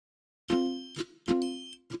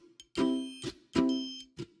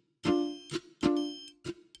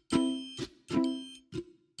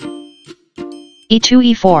e2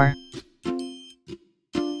 e4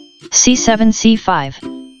 c7 c5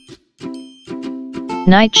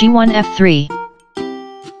 knight g1 f3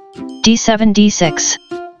 d7 d6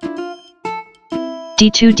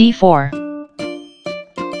 d2 d4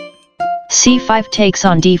 c5 takes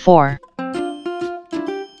on d4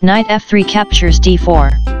 knight f3 captures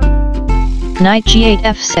d4 knight g8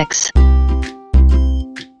 f6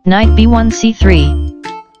 knight b1 c3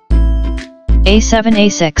 a7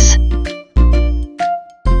 a6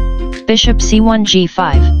 bishop c1 g5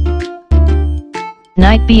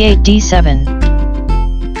 knight b8 d7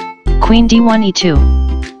 queen d1 e2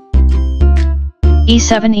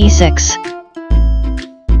 e7 e6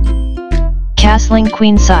 castling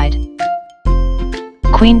queen side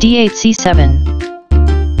queen d8 c7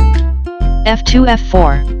 f2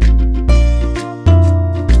 f4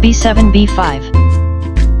 b7 b5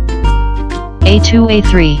 a2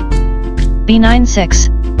 a3 b9 6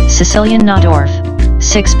 Sicilian Nadorf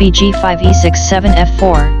 6 bg5 e6 7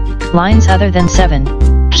 f4 lines other than 7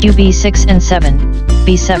 qb6 and 7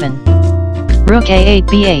 b7 rook a8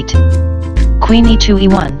 b8 queen e2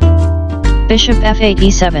 e1 bishop f8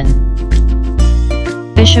 e7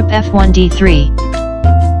 bishop f1 d3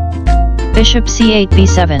 bishop c8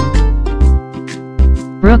 b7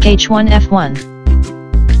 rook h1 f1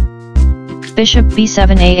 bishop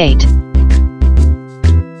b7 a8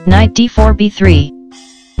 knight d4 b3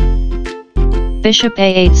 bishop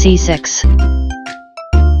a8 c6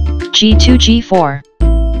 g2 g4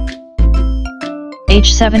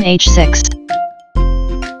 h7 h6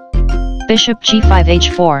 bishop g5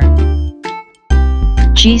 h4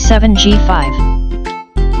 g7 g5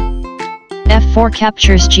 f4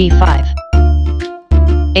 captures g5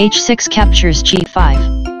 h6 captures g5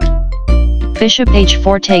 bishop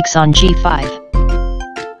h4 takes on g5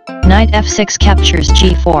 knight f6 captures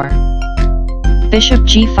g4 bishop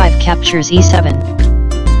g5 captures e7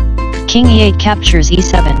 king e8 captures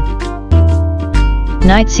e7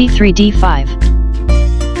 knight c3 d5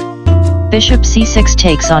 bishop c6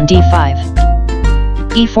 takes on d5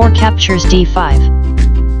 e4 captures d5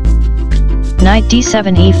 knight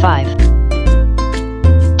d7 e5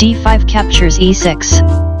 d5 captures e6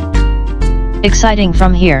 exciting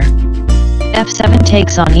from here f7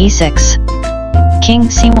 takes on e6 king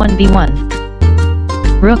c1 b1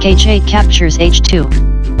 rook h8 captures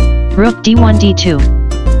h2 rook d1 d2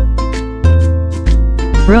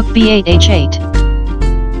 rook b8 h8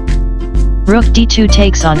 rook d2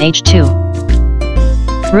 takes on h2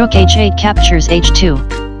 rook h8 captures h2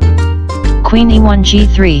 queen e1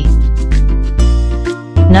 g3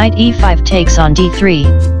 knight e5 takes on d3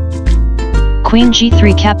 queen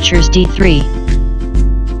g3 captures d3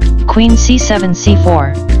 queen c7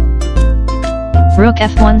 c4 rook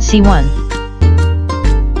f1 c1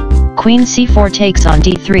 queen c4 takes on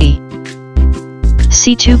d3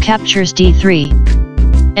 c2 captures d3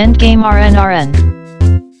 endgame rn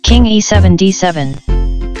king e7 d7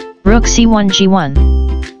 rook c1 g1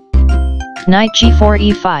 knight g4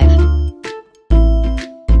 e5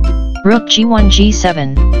 rook g1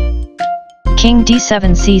 g7 king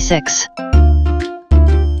d7 c6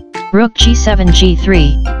 rook g7 g3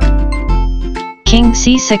 king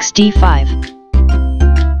c6 d5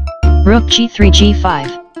 rook g3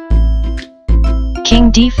 g5 king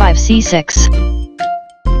d5 c6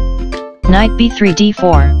 knight b3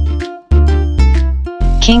 d4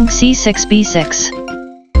 king c6 b6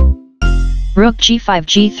 rook g5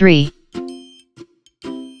 g3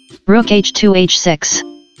 rook h2 h6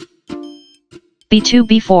 b2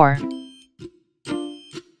 b4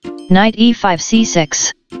 knight e5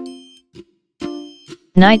 c6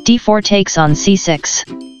 knight d4 takes on c6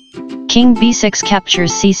 king b6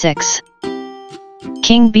 captures c6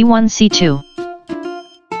 king b1 c2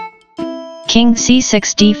 king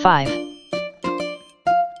c6 d5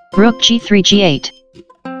 rook g3 g8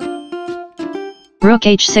 rook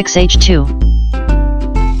h6 h2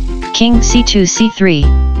 king c2 c3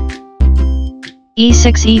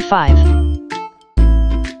 e6 e5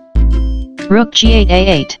 rook g8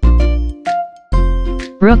 a8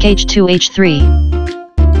 rook h2 h3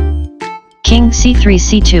 king c3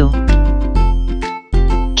 c2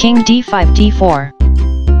 king d5 d4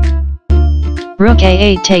 rook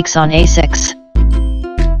a8 takes on a6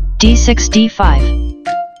 d6 d5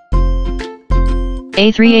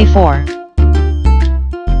 a3 a4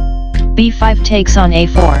 b5 takes on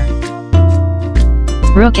a4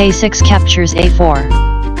 rook a6 captures a4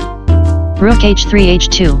 rook h3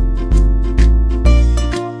 h2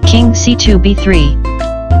 king c2 b3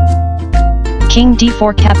 king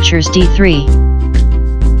d4 captures d3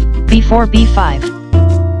 b4 b5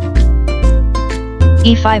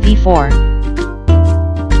 e5 e4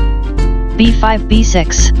 b5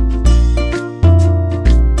 b6.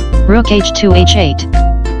 Rook h2 h8.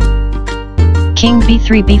 King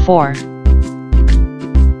b3 b4.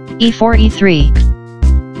 e4 e3.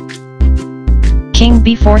 King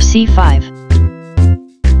b4 c5.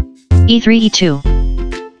 e3 e2.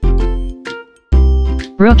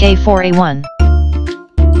 Rook a4 a1.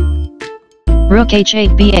 Rook h8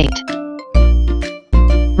 b8.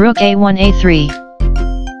 Rook a1 a3.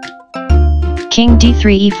 King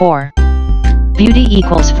d3 e4. Beauty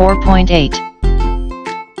equals 4.8.